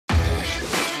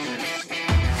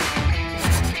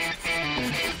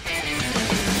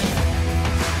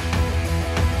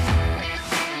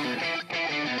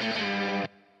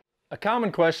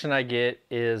common question I get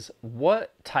is,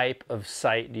 what type of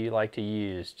sight do you like to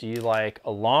use? Do you like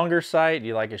a longer sight? Do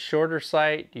you like a shorter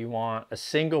sight? Do you want a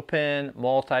single pin,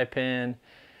 multi-pin?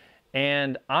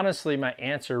 And honestly, my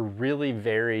answer really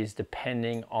varies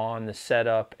depending on the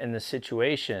setup and the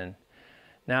situation.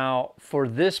 Now, for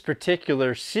this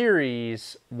particular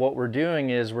series, what we're doing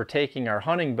is we're taking our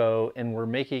hunting bow and we're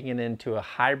making it into a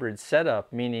hybrid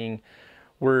setup, meaning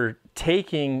we're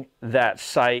taking that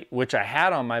sight, which I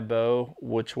had on my bow,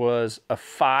 which was a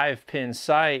 5-pin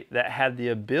sight that had the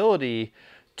ability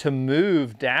to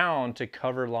move down to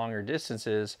cover longer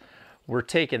distances. We're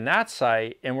taking that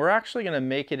sight and we're actually going to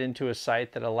make it into a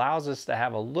sight that allows us to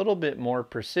have a little bit more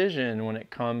precision when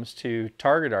it comes to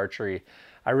target archery.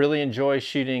 I really enjoy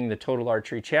shooting the Total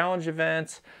Archery Challenge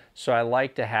events, so I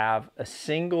like to have a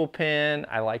single pin.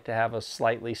 I like to have a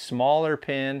slightly smaller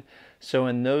pin. So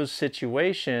in those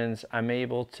situations, I'm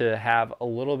able to have a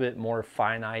little bit more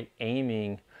finite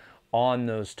aiming on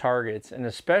those targets. And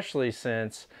especially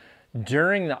since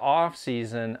during the off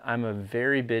season, I'm a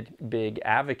very big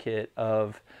advocate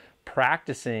of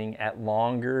practicing at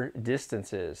longer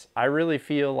distances. I really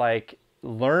feel like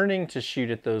learning to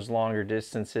shoot at those longer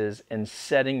distances and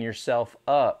setting yourself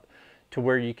up to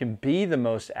where you can be the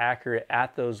most accurate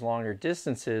at those longer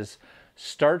distances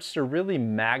starts to really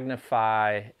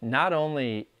magnify not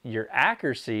only your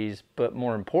accuracies, but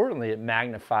more importantly, it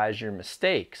magnifies your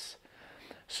mistakes.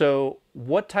 So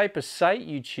what type of sight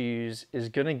you choose is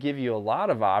going to give you a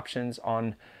lot of options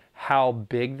on how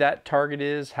big that target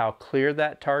is, how clear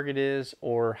that target is,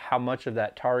 or how much of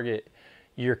that target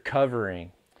you're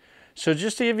covering. So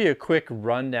just to give you a quick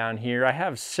rundown here, I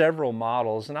have several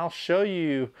models and I'll show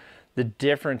you the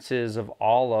differences of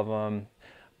all of them.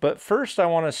 But first I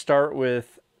want to start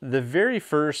with the very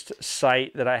first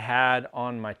sight that I had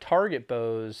on my target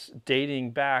bows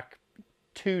dating back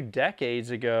 2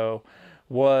 decades ago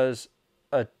was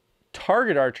a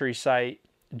target archery sight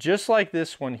just like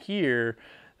this one here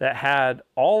that had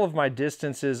all of my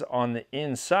distances on the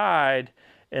inside,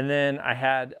 and then I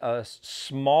had a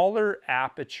smaller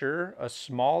aperture, a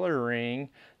smaller ring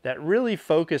that really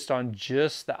focused on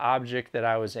just the object that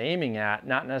I was aiming at,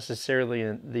 not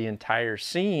necessarily the entire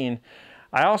scene.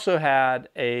 I also had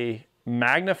a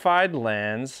magnified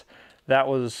lens that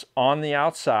was on the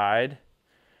outside,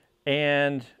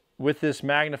 and with this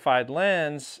magnified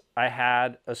lens, I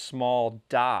had a small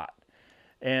dot.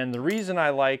 And the reason I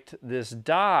liked this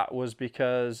dot was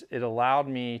because it allowed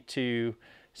me to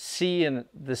see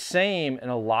the same in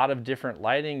a lot of different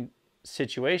lighting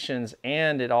situations,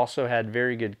 and it also had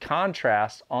very good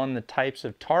contrast on the types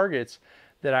of targets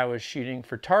that I was shooting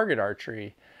for target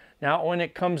archery. Now, when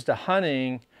it comes to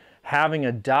hunting, having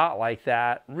a dot like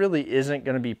that really isn't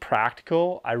going to be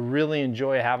practical. I really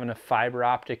enjoy having a fiber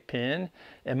optic pin,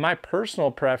 and my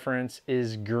personal preference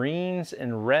is greens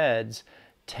and reds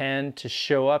tend to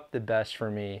show up the best for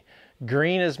me.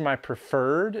 Green is my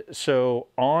preferred, so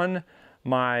on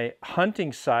my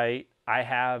hunting sight, I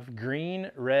have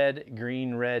green, red,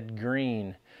 green, red,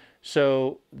 green.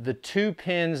 So the 2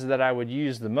 pins that I would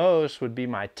use the most would be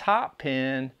my top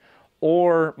pin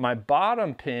or my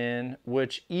bottom pin,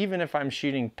 which even if I'm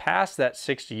shooting past that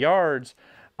 60 yards,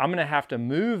 I'm gonna have to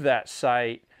move that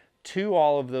sight to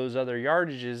all of those other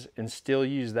yardages and still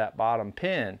use that bottom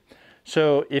pin.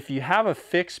 So if you have a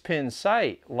fixed pin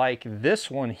sight like this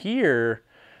one here,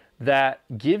 that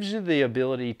gives you the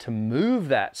ability to move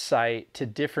that sight to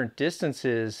different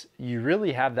distances, you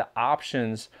really have the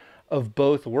options of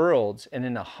both worlds. And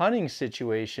in a hunting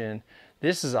situation,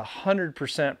 this is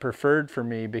 100% preferred for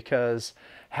me, because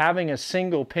having a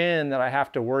single pin that I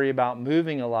have to worry about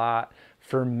moving a lot,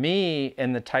 for me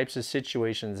and the types of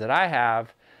situations that I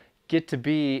have, get to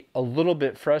be a little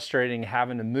bit frustrating,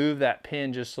 having to move that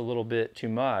pin just a little bit too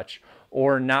much,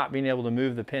 or not being able to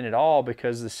move the pin at all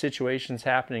because the situation's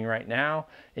happening right now,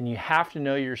 and you have to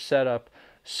know your setup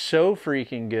so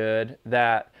freaking good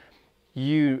that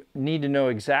you need to know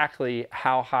exactly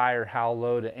how high or how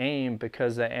low to aim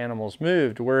because the animal's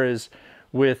moved. Whereas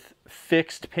with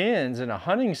fixed pins in a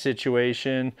hunting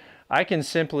situation, I can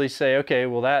simply say, okay,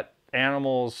 well, that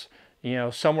animal's, you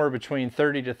know, somewhere between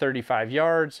 30 to 35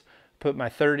 yards, put my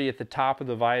 30 at the top of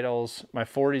the vitals, my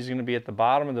 40 is going to be at the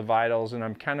bottom of the vitals, and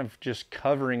I'm kind of just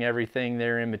covering everything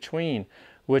there in between,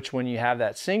 which when you have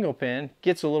that single pin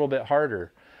gets a little bit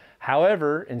harder.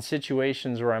 However, in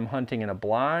situations where I'm hunting in a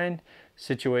blind,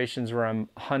 situations where I'm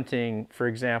hunting, for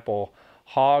example,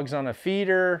 hogs on a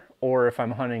feeder, or if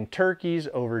I'm hunting turkeys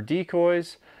over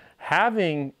decoys,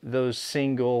 having those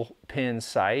single pin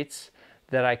sights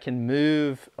that I can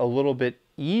move a little bit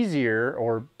easier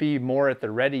or be more at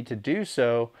the ready to do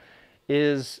so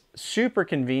is super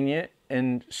convenient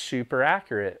and super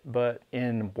accurate, but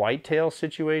in whitetail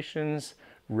situations,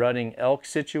 rutting elk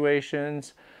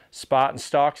situations, spot and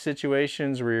stalk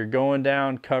situations where you're going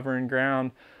down, covering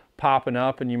ground, popping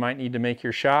up, and you might need to make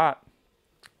your shot,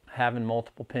 having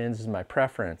multiple pins is my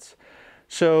preference.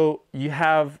 So you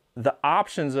have the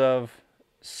options of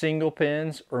single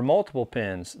pins or multiple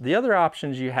pins. The other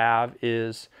options you have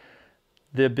is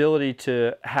the ability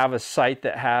to have a sight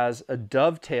that has a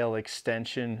dovetail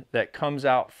extension that comes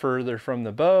out further from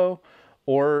the bow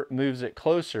or moves it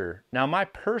closer. Now, my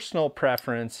personal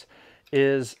preference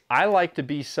is I like to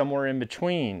be somewhere in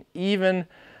between. Even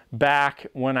back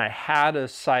when I had a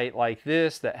sight like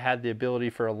this that had the ability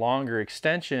for a longer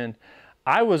extension,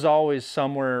 I was always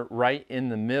somewhere right in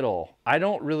the middle. I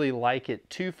don't really like it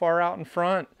too far out in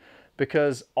front,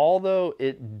 because although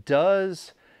it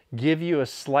does give you a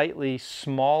slightly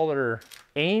smaller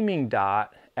aiming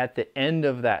dot at the end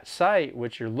of that sight,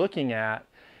 which you're looking at,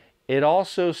 it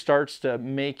also starts to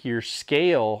make your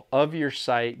scale of your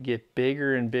sight get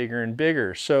bigger and bigger and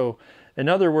bigger. So in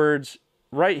other words,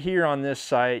 right here on this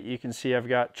sight, you can see I've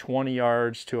got 20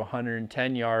 yards to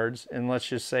 110 yards, and let's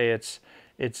just say it's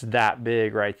that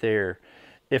big right there.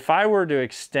 If I were to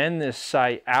extend this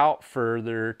sight out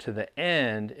further to the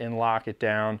end and lock it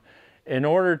down, in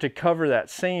order to cover that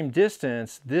same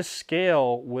distance, this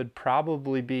scale would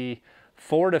probably be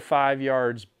 4 to 5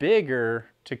 yards bigger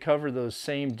to cover those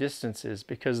same distances,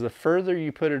 because the further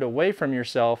you put it away from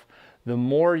yourself, the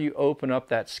more you open up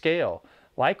that scale.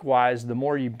 Likewise, the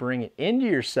more you bring it into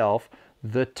yourself,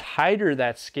 the tighter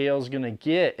that scale is going to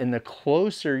get, and the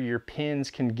closer your pins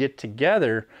can get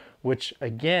together, which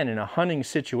again, in a hunting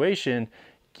situation,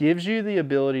 gives you the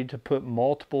ability to put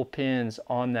multiple pins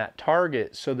on that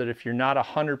target, so that if you're not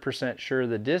 100% sure of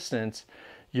the distance,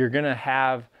 you're going to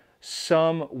have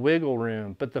some wiggle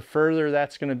room. But the further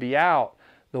that's going to be out,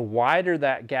 the wider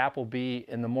that gap will be,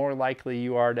 and the more likely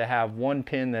you are to have one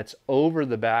pin that's over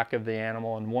the back of the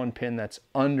animal and one pin that's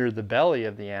under the belly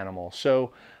of the animal.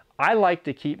 So I like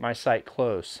to keep my sight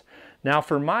close. Now,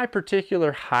 for my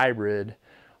particular hybrid,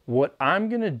 what I'm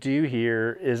going to do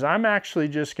here is I'm actually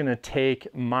just going to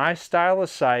take my style of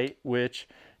sight, which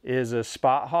is a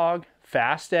Spot Hog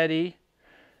Fast Eddy.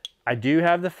 I do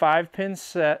have the 5-pin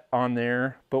set on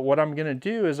there, but what I'm going to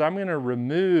do is I'm going to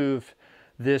remove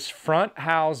this front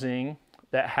housing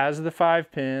that has the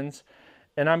 5 pins,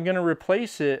 and I'm going to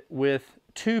replace it with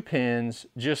 2 pins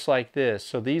just like this.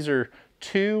 So these are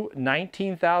 2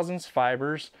 19 thousandths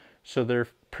fibers, so they're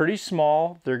pretty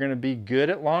small. They're going to be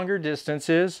good at longer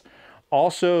distances.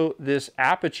 Also, this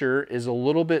aperture is a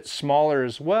little bit smaller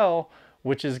as well,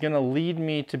 which is going to lead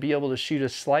me to be able to shoot a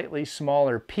slightly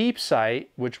smaller peep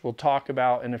sight, which we'll talk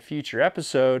about in a future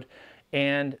episode,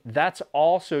 and that's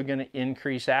also going to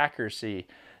increase accuracy.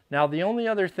 Now, the only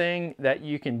other thing that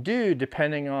you can do,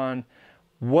 depending on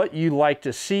what you like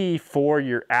to see for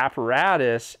your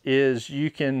apparatus, is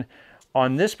you can,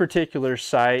 on this particular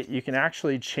sight, you can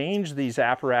actually change these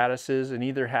apparatuses and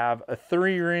either have a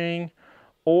 3-ring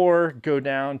or go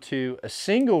down to a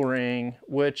single ring,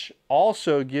 which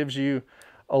also gives you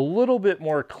a little bit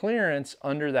more clearance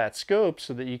under that scope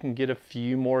so that you can get a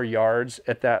few more yards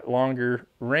at that longer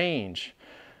range.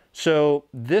 So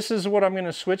this is what I'm going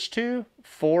to switch to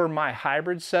for my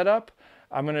hybrid setup.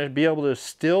 I'm going to be able to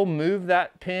still move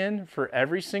that pin for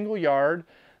every single yard.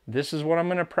 This is what I'm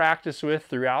going to practice with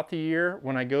throughout the year.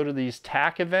 When I go to these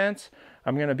TAC events,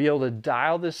 I'm going to be able to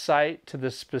dial this sight to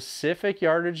the specific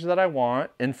yardage that I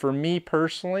want. And for me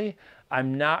personally,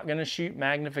 I'm not going to shoot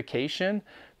magnification,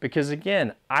 because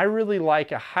again, I really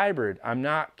like a hybrid. I'm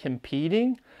not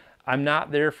competing. I'm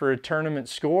not there for a tournament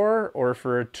score or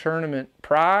for a tournament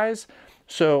prize.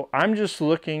 So I'm just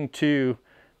looking to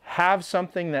have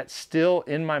something that still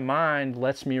in my mind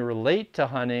lets me relate to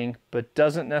hunting, but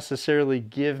doesn't necessarily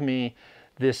give me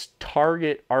this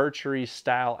target archery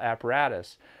style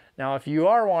apparatus. Now, if you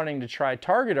are wanting to try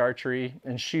target archery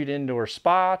and shoot indoor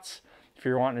spots, if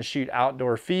you're wanting to shoot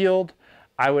outdoor field,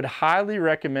 I would highly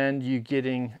recommend you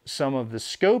getting some of the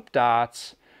scope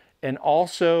dots and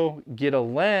also get a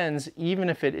lens, even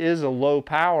if it is a low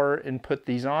power, and put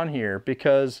these on here,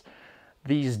 because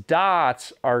these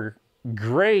dots are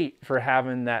great for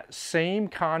having that same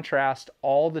contrast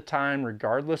all the time,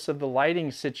 regardless of the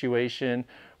lighting situation,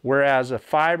 whereas a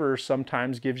fiber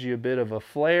sometimes gives you a bit of a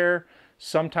flare,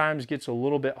 sometimes gets a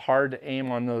little bit hard to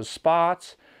aim on those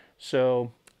spots.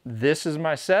 So this is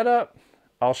my setup.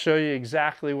 I'll show you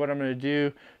exactly what I'm going to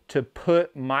do to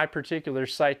put my particular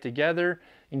sight together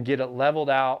and get it leveled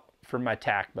out for my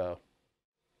tack bow.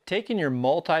 Taking your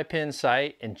multi-pin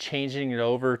sight and changing it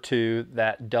over to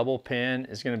that double pin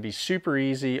is going to be super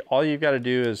easy. All you've got to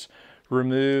do is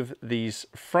remove these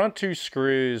front two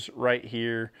screws right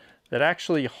here that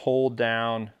actually hold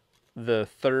down the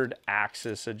third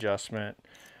axis adjustment.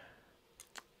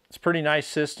 It's a pretty nice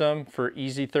system for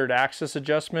easy third axis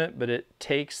adjustment, but it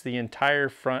takes the entire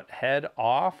front head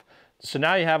off. So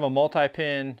now you have a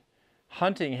multi-pin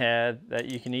hunting head that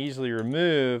you can easily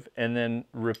remove and then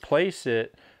replace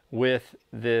it with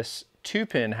this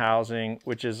 2-pin housing,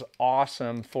 which is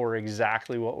awesome for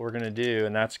exactly what we're going to do.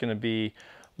 And that's going to be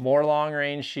more long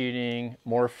range shooting,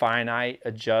 more finite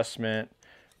adjustment,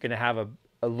 going to have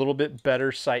a little bit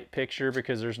better sight picture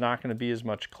because there's not going to be as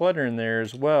much clutter in there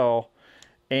as well.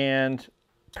 And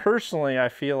personally, I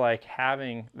feel like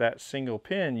having that single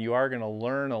pin, you are going to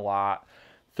learn a lot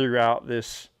throughout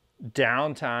this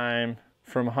downtime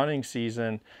from hunting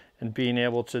season and being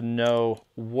able to know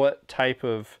what type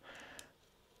of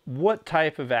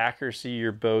accuracy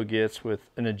your bow gets with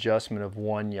an adjustment of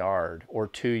 1 yard or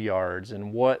 2 yards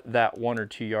and what that 1 or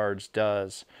 2 yards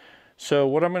does. So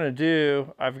what I'm going to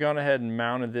do, I've gone ahead and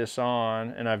mounted this on,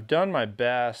 and I've done my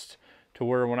best to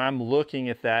where when I'm looking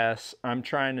at this, I'm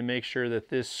trying to make sure that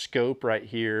this scope right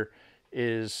here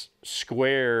is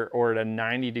square or at a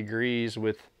 90 degrees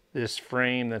with this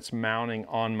frame that's mounting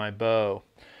on my bow.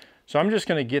 So I'm just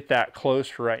going to get that close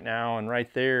for right now, and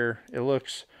right there it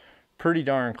looks pretty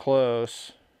darn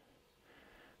close.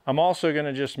 I'm also going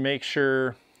to just make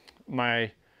sure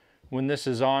when this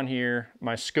is on here,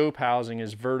 my scope housing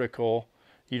is vertical.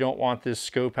 You don't want this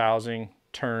scope housing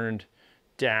turned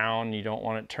down. You don't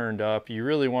want it turned up. You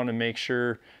really want to make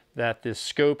sure that this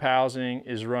scope housing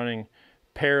is running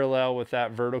parallel with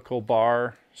that vertical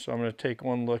bar. So I'm going to take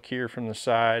one look here from the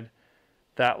side.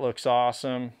 That looks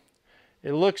awesome.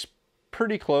 It looks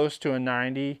pretty close to a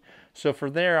 90. So for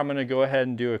there, I'm going to go ahead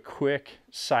and do a quick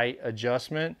sight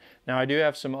adjustment. Now I do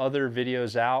have some other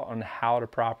videos out on how to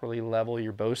properly level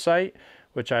your bow sight,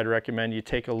 which I'd recommend you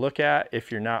take a look at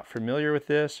if you're not familiar with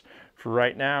this. For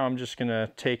right now, I'm just going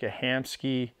to take a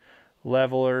Hamskea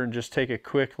leveler and just take a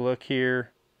quick look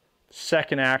here.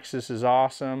 Second axis is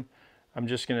awesome. I'm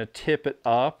just going to tip it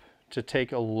up to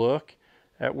take a look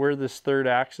at where this third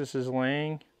axis is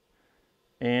laying,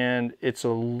 and it's a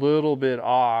little bit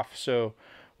off. So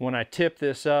when I tip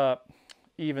this up,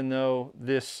 even though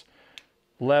this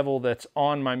level that's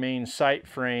on my main sight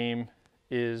frame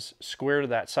is square to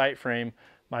that sight frame,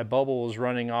 my bubble is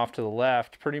running off to the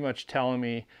left, pretty much telling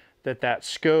me that that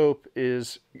scope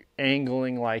is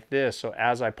angling like this. So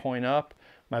as I point up,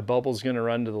 my bubble's going to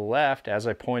run to the left. As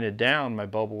I pointed down, my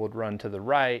bubble would run to the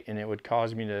right, and it would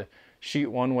cause me to shoot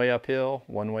one way uphill,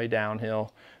 one way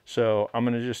downhill. So I'm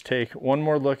going to just take one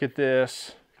more look at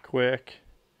this quick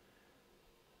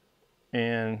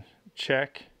and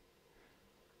check.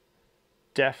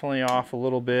 Definitely off a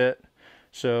little bit.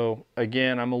 So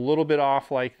again, I'm a little bit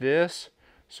off like this.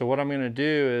 So what I'm going to do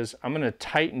is I'm going to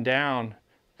tighten down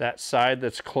that side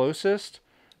that's closest.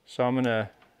 So I'm going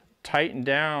to tighten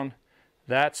down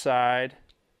that side,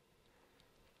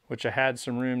 which I had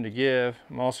some room to give.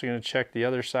 I'm also going to check the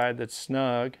other side that's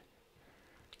snug.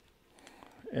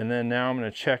 And then now I'm going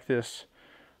to check this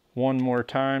one more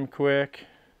time quick.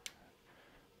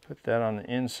 Put that on the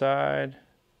inside.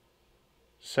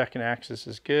 Second axis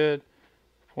is good.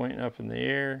 Pointing up in the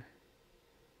air.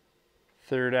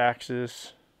 Third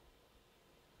axis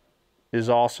is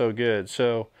also good.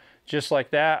 So just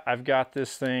like that, I've got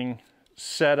this thing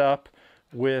set up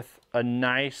with a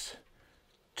nice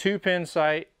 2-pin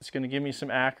sight. It's going to give me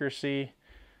some accuracy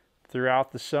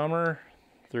throughout the summer,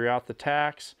 throughout the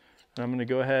tax. And I'm going to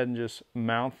go ahead and just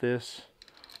mount this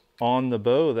on the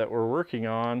bow that we're working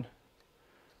on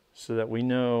so that we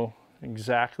know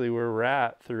exactly where we're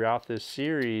at throughout this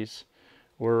series,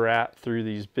 where we're at through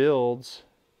these builds.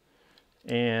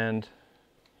 And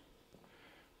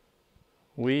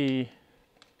we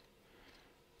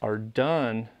are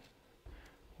done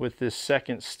with this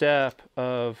second step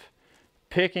of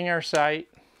picking our sight,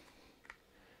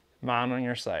 mounting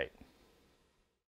our sight.